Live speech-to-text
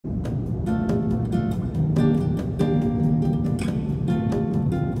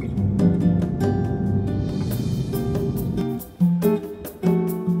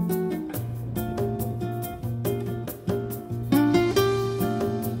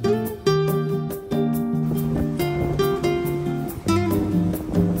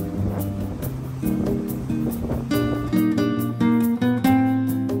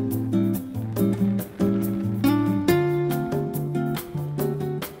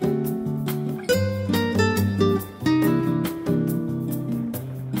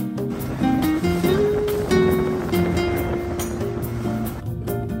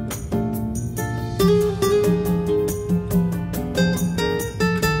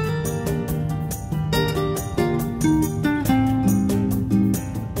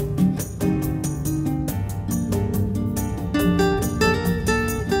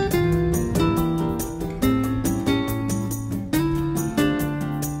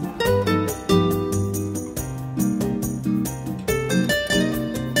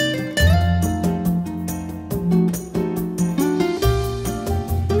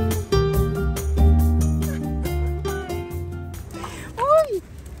Hi!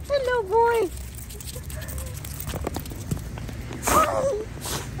 Hello, boy!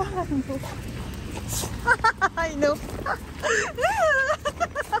 I know.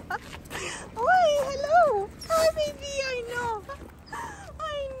 Hi, hello. Hi, baby. I know.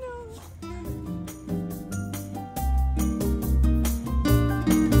 I know.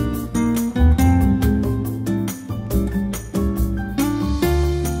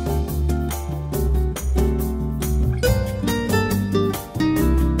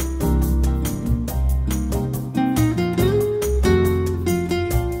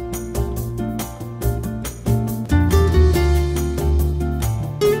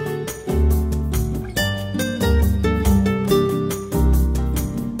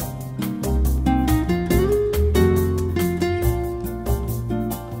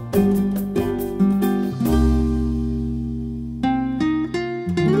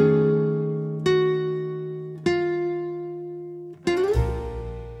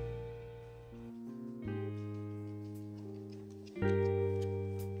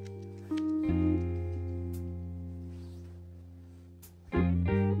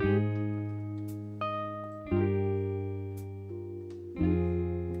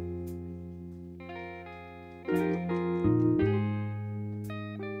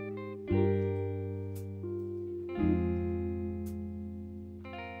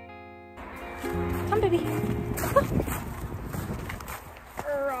 Come, baby.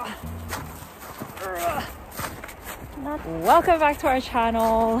 Welcome back to our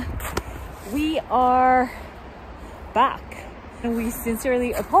channel. We are back and we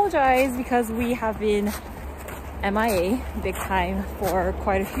sincerely apologize because we have been MIA big time for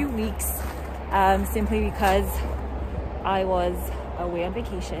quite a few weeks, simply because I was away on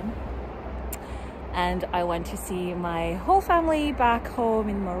vacation and I went to see my whole family back home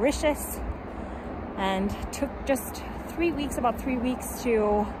in Mauritius, and took just 3 weeks, about 3 weeks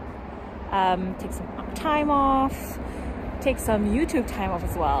to take some time off, take some YouTube time off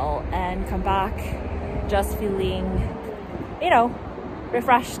as well, and come back just feeling, you know,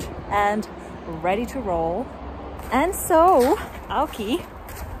 refreshed and ready to roll. And so Aoki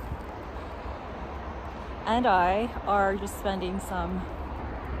and I are just spending some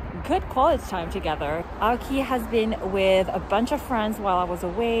good quality time together. Aoki has been with a bunch of friends while I was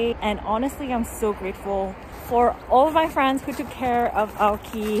away, and honestly I'm so grateful for all of my friends who took care of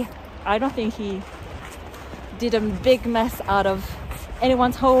Aoki. I don't think he did a big mess out of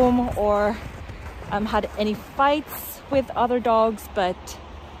anyone's home or had any fights with other dogs, but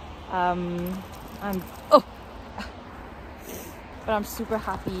I'm super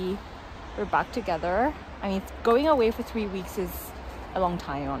happy we're back together. I mean, going away for 3 weeks is a long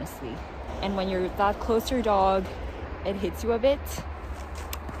time, honestly, and when you're that close to your dog, it hits you a bit.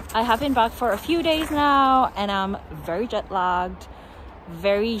 I have been back for a few days now and I'm very jet lagged,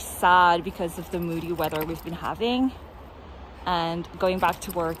 very sad because of the moody weather we've been having, and going back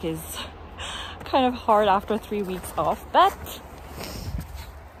to work is kind of hard after 3 weeks off, but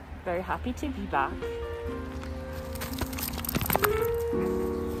very happy to be back.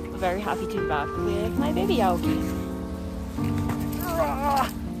 Very happy to be back with my baby Aoki.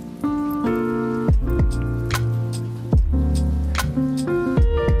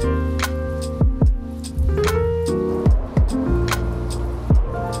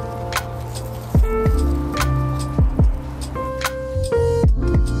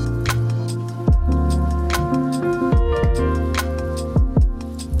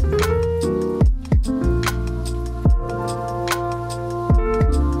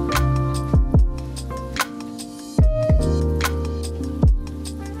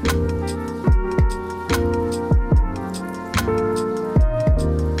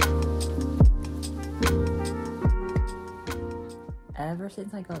 Ever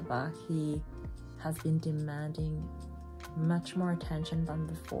since I got back, he has been demanding much more attention than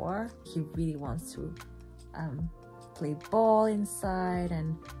before. He really wants to play ball inside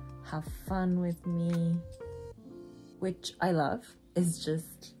and have fun with me, which I love. It's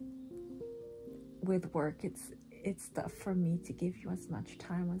just with work, it's tough for me to give you as much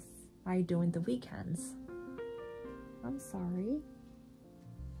time as I do in the weekends. I'm sorry.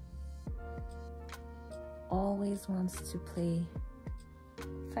 Always wants to play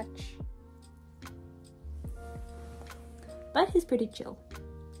fetch, but he's pretty chill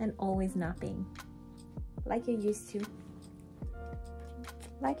and always napping like you're used to,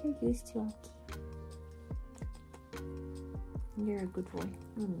 Aoki. You're a good boy.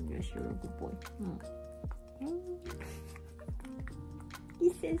 Yes, you're a good boy. He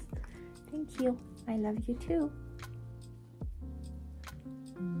says thank you, I love you too.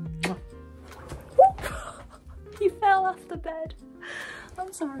 He fell off the bed.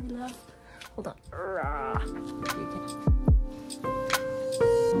 I'm sorry, love. Hold on.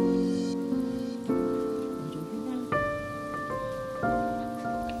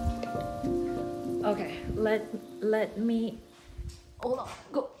 Okay, let me, hold on,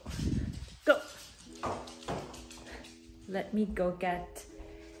 go. Let me go get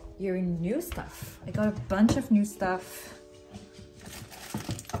your new stuff. I got a bunch of new stuff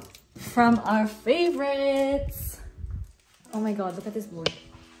from our favorites. Oh my God, look at this boy.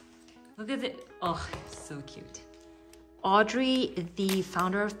 Look at it. Oh, so cute. Audrey, the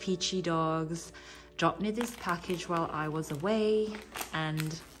founder of Peachy Dogs, dropped me this package while I was away,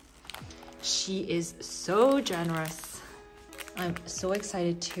 and she is so generous. I'm so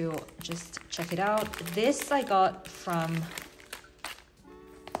excited to just check it out. This I got from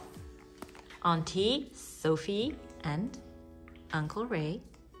Auntie Sophie and Uncle Ray.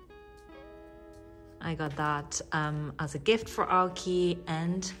 I got that as a gift for Aoki,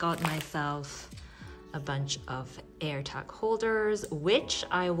 and got myself a bunch of AirTag holders, which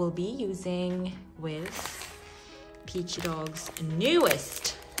I will be using with Peachy Dog's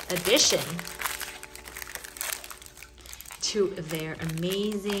newest addition to their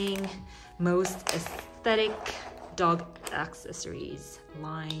amazing, most aesthetic dog accessories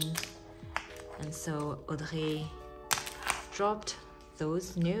line. And so Audrey dropped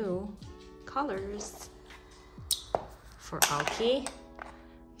those new colors for Aoki.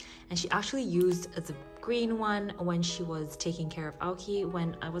 And she actually used the green one when she was taking care of Aoki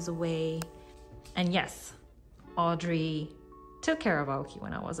when I was away. And yes, Audrey took care of Aoki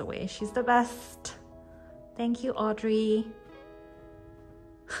when I was away. She's the best. Thank you, Audrey.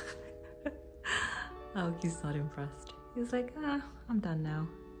 Aoki's not impressed. He's like, I'm done now.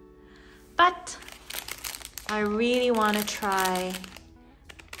 But I really want to try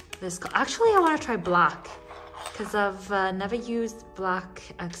this. Actually, I want to try black, because I've never used black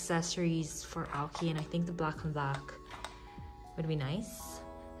accessories for Aoki, and I think the black on black would be nice.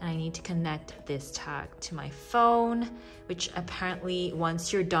 And I need to connect this tag to my phone, which apparently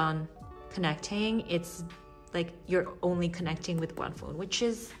once you're done connecting, it's like you're only connecting with one phone, which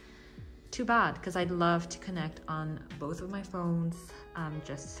is too bad, because I'd love to connect on both of my phones,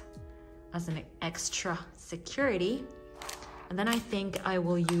 just as an extra security. And then I think I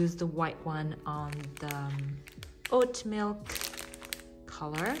will use the white one on the oat milk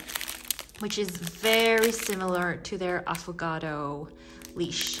color, which is very similar to their Affogato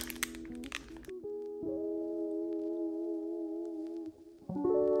leash.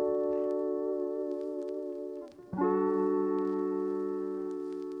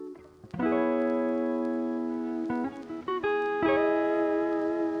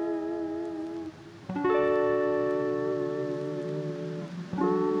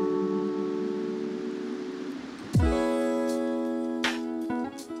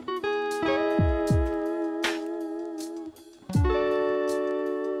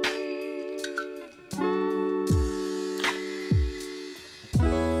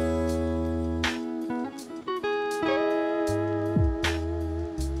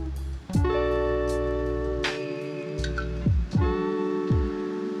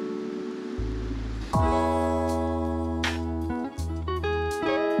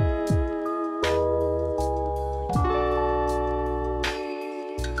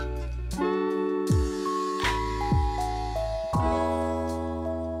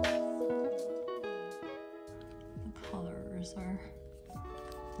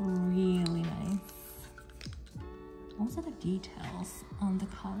 Really nice. Also the details on the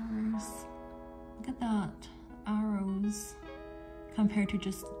colors. Look at that, arrows compared to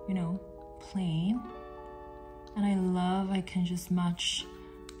just, you know, plain. And I love I can just match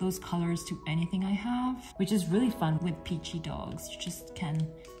those colors to anything I have, which is really fun with Peachy Dogs. You just can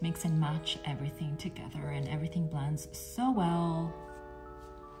mix and match everything together and everything blends so well.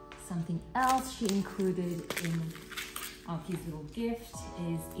 Something else she included in Aoki's little gift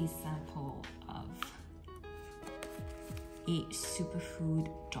is a sample of a superfood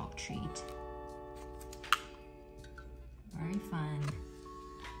dog treat. Very fun.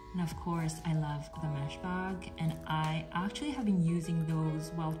 And of course, I love the mesh bag, and I actually have been using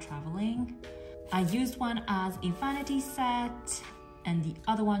those while traveling. I used one as a vanity set and the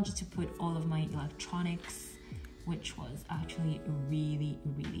other one just to put all of my electronics, which was actually really,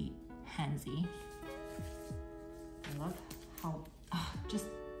 really handy. I love how, just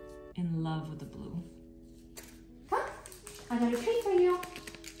in love with the blue. What? I got a treat for you.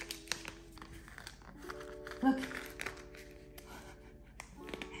 Look.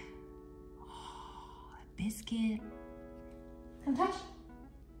 Oh, a biscuit. Come touch.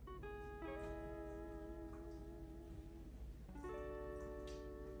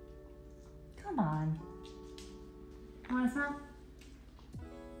 Come on. Want to smell?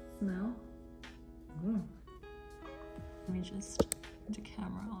 Smell? Mm. Let me just put the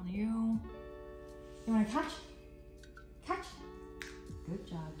camera on you. You want to catch? Catch? Good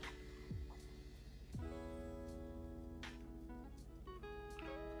job.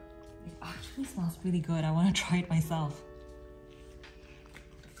 It actually smells really good. I want to try it myself.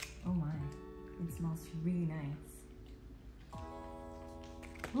 Oh my, it smells really nice.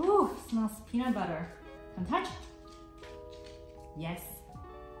 Ooh, smells peanut butter. Come touch. Yes.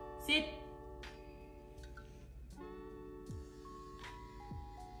 Sit.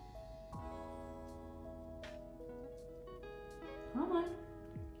 Come on.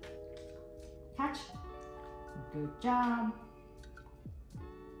 Catch. Good job.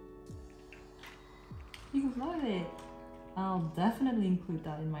 You love it. I'll definitely include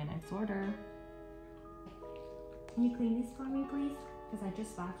that in my next order. Can you clean this for me, please? Because I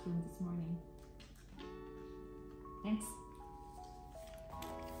just vacuumed this morning. Thanks.